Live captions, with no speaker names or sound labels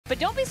But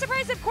don't be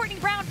surprised if Courtney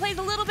Brown plays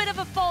a little bit of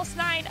a false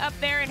nine up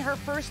there in her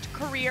first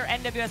career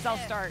NWSL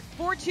start.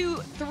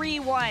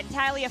 4-2-3-1.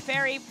 Talia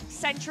Ferry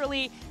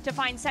centrally to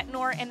find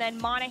Setnor, and then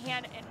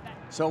Monahan and Ben.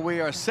 So we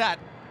are set.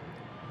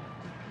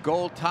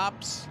 Gold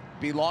tops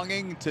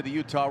belonging to the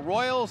Utah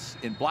Royals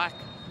in black.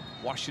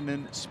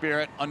 Washington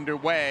Spirit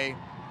underway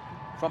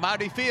from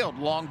Audi Field.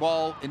 Long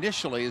ball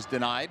initially is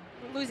denied.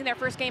 Losing their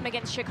first game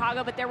against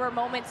Chicago, but there were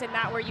moments in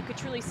that where you could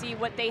truly see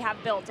what they have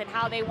built and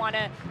how they want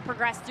to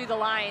progress through the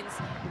lines.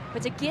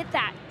 But to get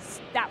that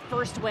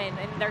first win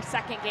in their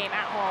second game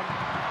at home.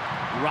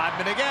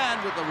 Rodman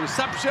again with the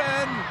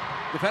reception.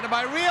 Defended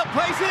by Real,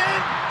 plays it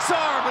in.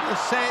 Sarr with the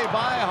save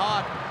by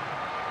Haught.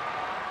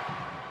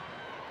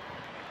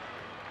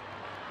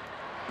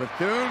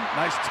 Bethune,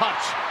 nice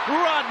touch.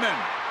 Rodman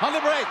on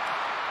the break.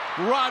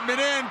 Rodman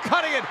in,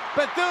 cutting it.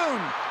 Bethune.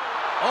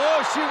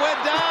 Oh, she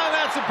went down.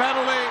 That's a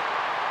penalty.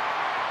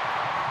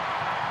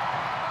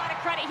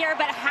 Credit here,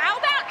 but how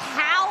about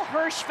Hal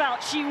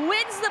Hirschfeld? She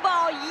wins the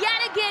ball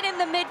yet again in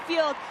the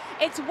midfield.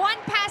 It's one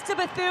pass to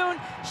Bethune.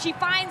 She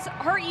finds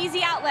her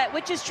easy outlet,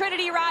 which is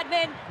Trinity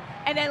Rodman.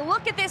 And then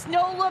look at this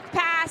no-look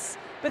pass.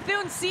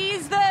 Bethune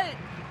sees the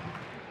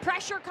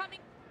pressure coming.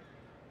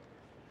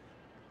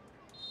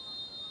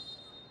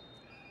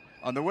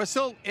 On the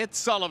whistle, it's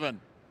Sullivan.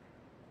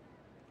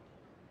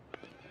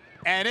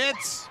 And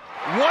it's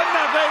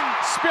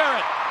 1-0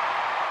 Spirit.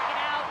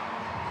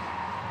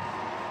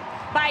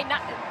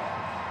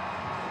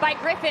 By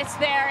Griffiths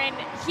there, and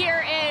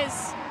here is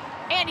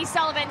Andi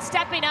Sullivan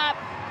stepping up,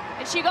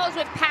 and she goes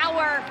with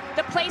power.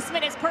 The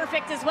placement is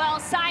perfect as well.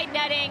 Side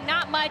netting,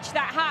 not much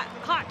that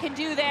Haught can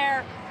do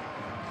there.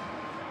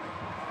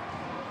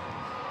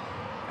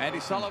 Andi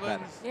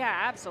Sullivan. Yeah,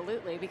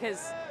 absolutely,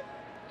 because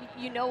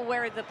you know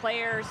where the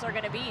players are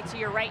going to be to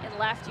your right and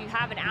left. You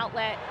have an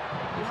outlet,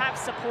 you have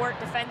support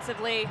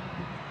defensively.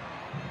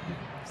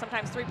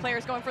 Sometimes three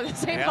players going for the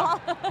same ball.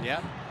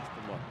 Yeah.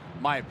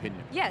 My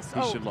opinion. Yes,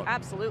 he should look.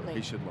 Absolutely.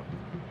 He should look.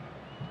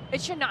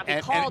 It should not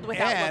be called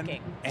without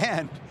looking.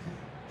 And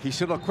he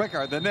should look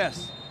quicker than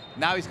this.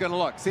 Now he's going to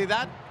look. See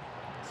that?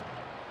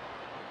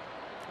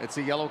 It's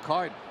a yellow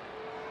card.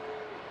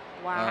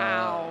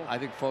 Wow. I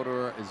think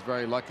Fodor is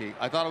very lucky.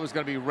 I thought it was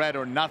going to be red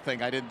or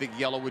nothing. I didn't think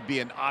yellow would be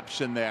an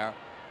option there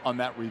on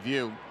that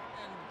review.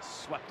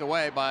 Swept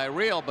away by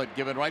Real, but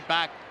given right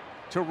back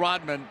to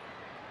Rodman.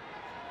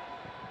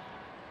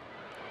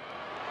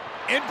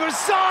 In for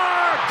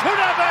Sarr,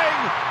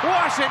 2-0,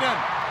 Washington.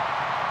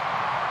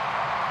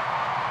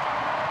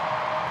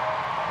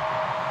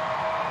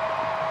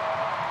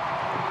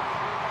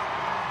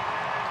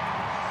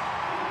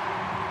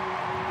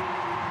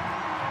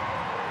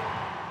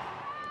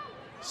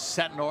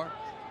 Setnor,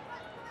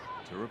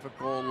 terrific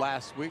goal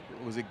last week.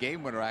 It was a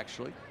game winner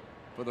actually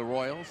for the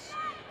Royals.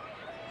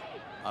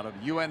 Out of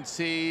UNC,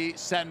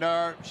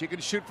 Setnor, she can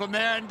shoot from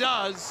there and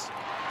does.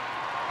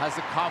 Has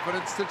the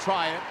confidence to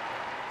try it.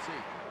 Let's see.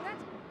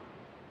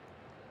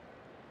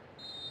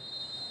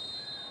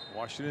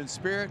 Washington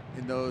Spirit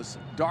in those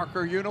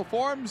darker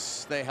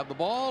uniforms. They have the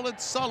ball.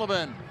 It's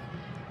Sullivan.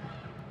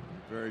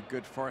 Very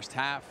good first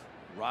half.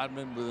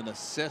 Rodman with an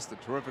assist, a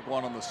terrific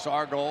one on the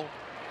Sarr goal.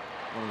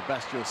 One of the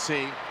best you'll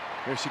see.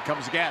 Here she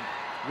comes again.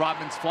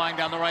 Rodman's flying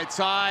down the right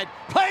side,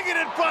 playing it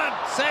in front.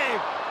 Save.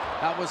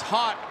 That was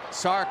Haught.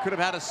 Sarr could have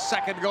had a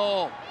second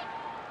goal.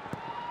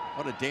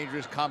 What a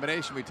dangerous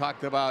combination. We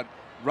talked about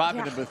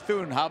Rodman and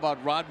Bethune. How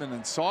about Rodman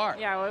and Sarr?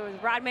 Yeah, it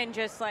was Rodman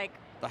just like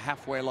the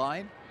halfway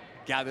line.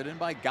 Gathered in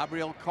by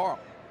Gabrielle Carl.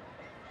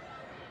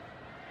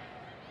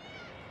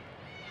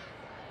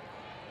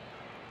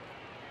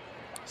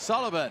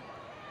 Sullivan.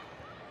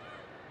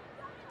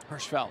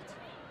 Hirschfeld.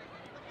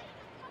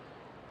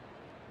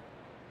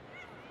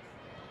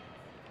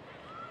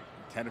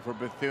 Intended for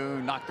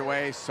Bethune, knocked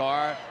away.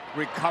 Sarr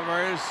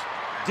recovers,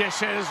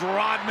 dishes.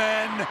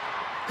 Rodman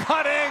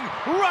cutting.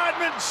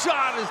 Rodman's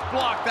shot is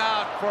blocked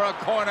out for a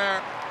corner.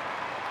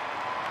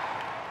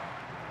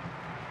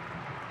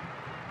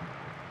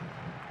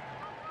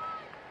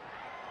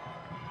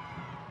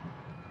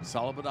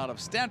 Sullivan out of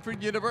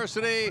Stanford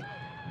University.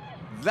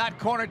 That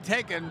corner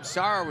taken.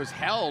 Sarr was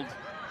held.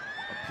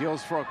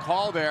 Appeals for a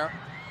call there.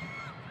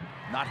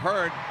 Not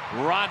heard.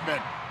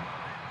 Rodman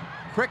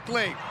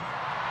quickly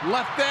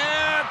left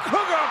there.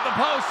 Kruger off the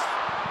post.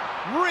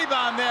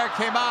 Rebound there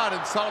came out,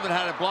 and Sullivan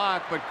had it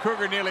blocked, but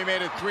Kruger nearly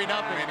made it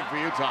 3-0 for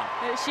Utah.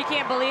 She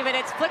can't believe it.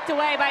 It's flicked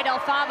away by Del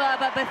Fava,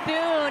 but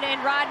Bethune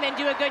and Rodman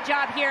do a good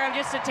job here of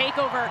just a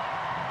takeover.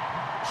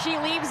 She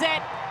leaves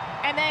it,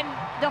 and then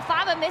Del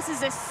Fava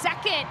misses a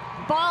second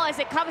ball as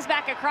it comes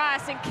back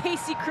across, and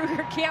Casey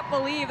Kruger can't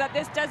believe that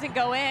this doesn't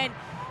go in.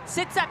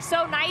 Sits up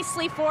so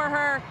nicely for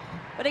her,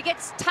 but it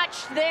gets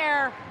touched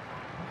there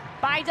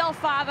by Del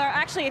Fava.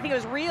 Actually, I think it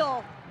was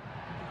Real.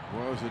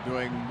 Royals are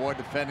doing more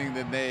defending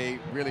than they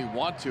really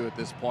want to at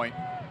this point.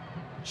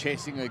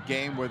 Chasing a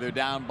game where they're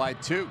down by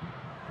 2.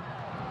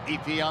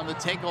 EP on the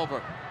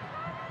takeover.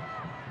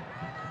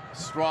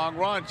 Strong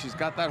run. She's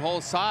got that whole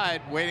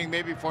side waiting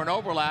maybe for an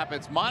overlap.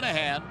 It's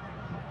Monahan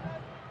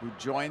who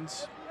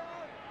joins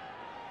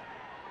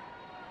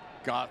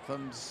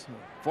Gotham's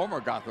former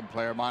Gotham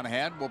player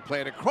Monahan will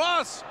play it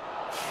across,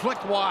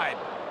 flicked wide.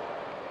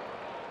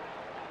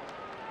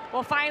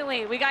 Well,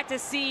 finally, we got to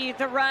see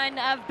the run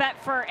of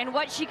Betfort and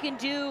what she can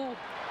do.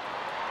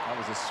 That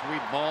was a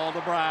sweet ball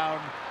to Brown.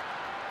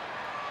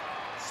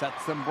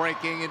 Sets them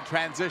breaking in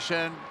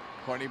transition.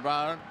 Courtney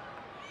Brown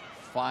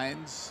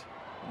finds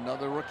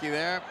another rookie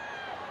there.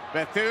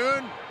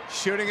 Bethune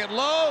shooting it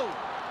low.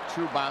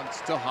 True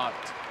bounce to Haught.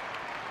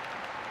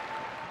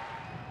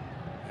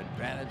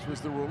 Advantage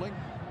was the ruling.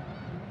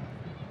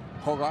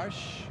 Hogarth.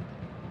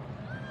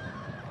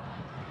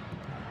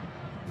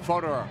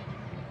 Fodor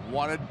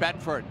wanted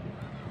Betfort.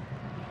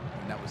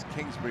 And that was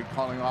Kingsbury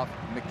calling off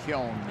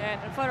McKeown.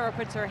 And Fodor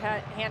puts her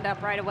hand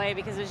up right away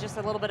because it was just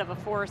a little bit of a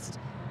forced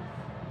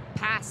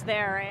pass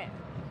there.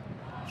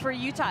 For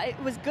Utah, it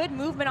was good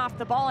movement off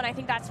the ball, and I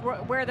think that's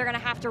where they're going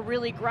to have to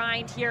really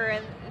grind here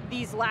in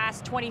these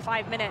last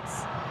 25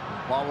 minutes.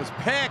 Ball was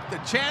picked. The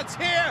chance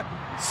here.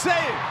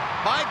 Saved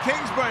by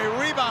Kingsbury.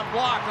 Rebound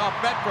block off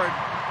Betfort.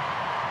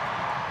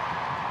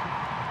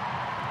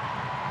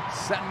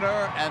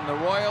 Sentner and the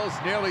Royals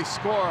nearly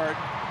scored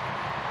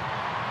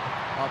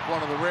off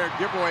one of the rare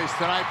giveaways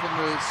tonight from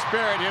the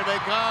Spirit. Here they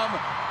come.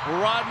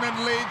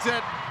 Rodman leads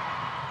it.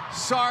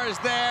 Sarr is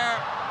there.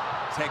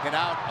 Taken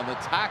out on the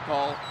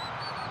tackle.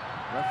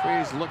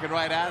 Referee's looking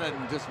right at it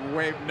and just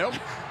waved nope.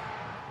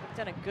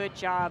 Done a good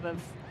job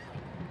of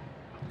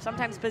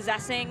sometimes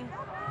possessing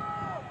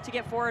to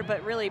get forward,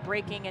 but really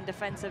breaking in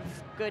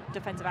good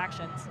defensive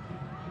actions.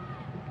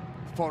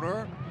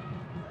 Fodor.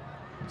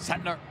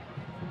 Sentner.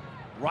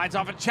 Rides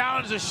off a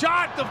challenge. A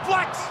shot.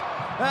 Deflects.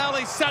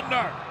 Ellie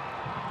Sentner.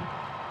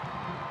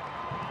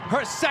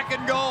 Her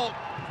second goal.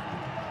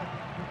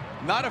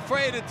 Not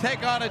afraid to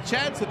take on a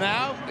chance, and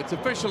now it's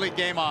officially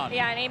game on.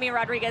 Yeah, and Amy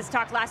Rodriguez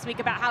talked last week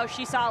about how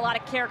she saw a lot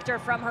of character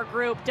from her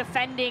group,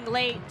 defending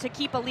late to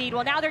keep a lead.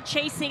 Well, now they're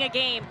chasing a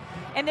game,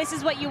 and this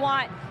is what you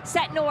want.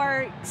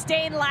 Sentner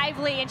staying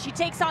lively, and she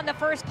takes on the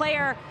first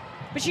player.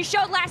 But she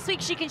showed last week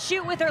she can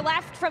shoot with her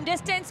left from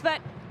distance, but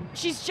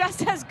she's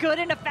just as good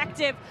and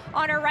effective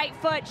on her right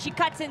foot. She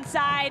cuts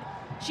inside.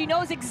 She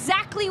knows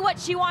exactly what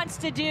she wants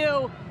to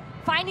do,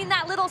 finding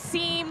that little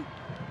seam.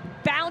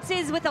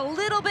 Bounces with a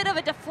little bit of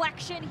a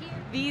deflection here.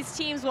 These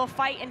teams will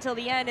fight until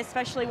the end,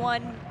 especially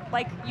one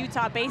like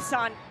Utah, based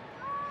on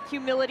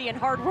humility and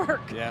hard work.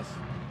 Yes.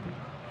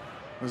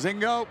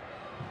 Mozingo,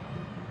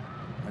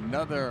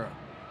 another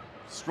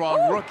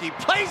strong rookie,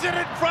 plays it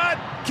in front,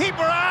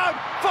 keeper out,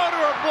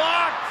 Fodor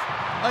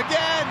blocked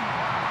again.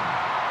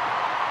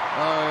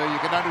 You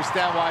can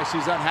understand why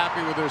she's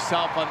unhappy with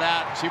herself on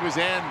that. She was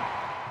in.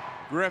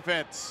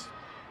 Griffiths.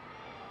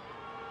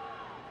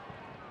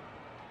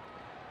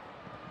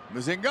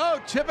 Mozingo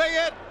chipping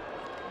it.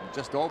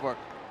 Just over.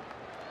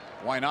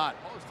 Why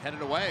not? Post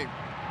headed away.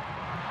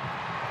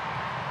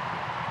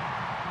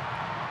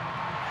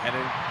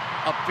 Headed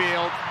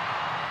upfield.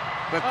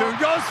 Bethune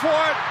goes for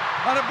it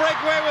on a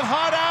breakaway with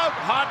Haught out.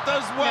 Haught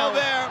does well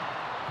there.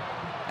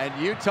 And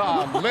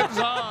Utah lives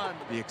on.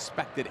 The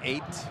expected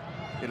 8.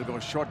 It'll go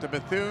short to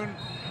Bethune.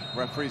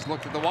 Referees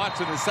looked at the watch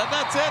and said,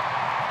 that's it.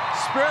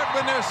 Spirit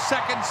win their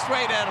second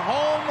straight at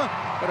home,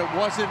 but it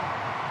wasn't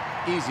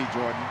easy,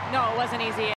 Jordan. No, it wasn't easy.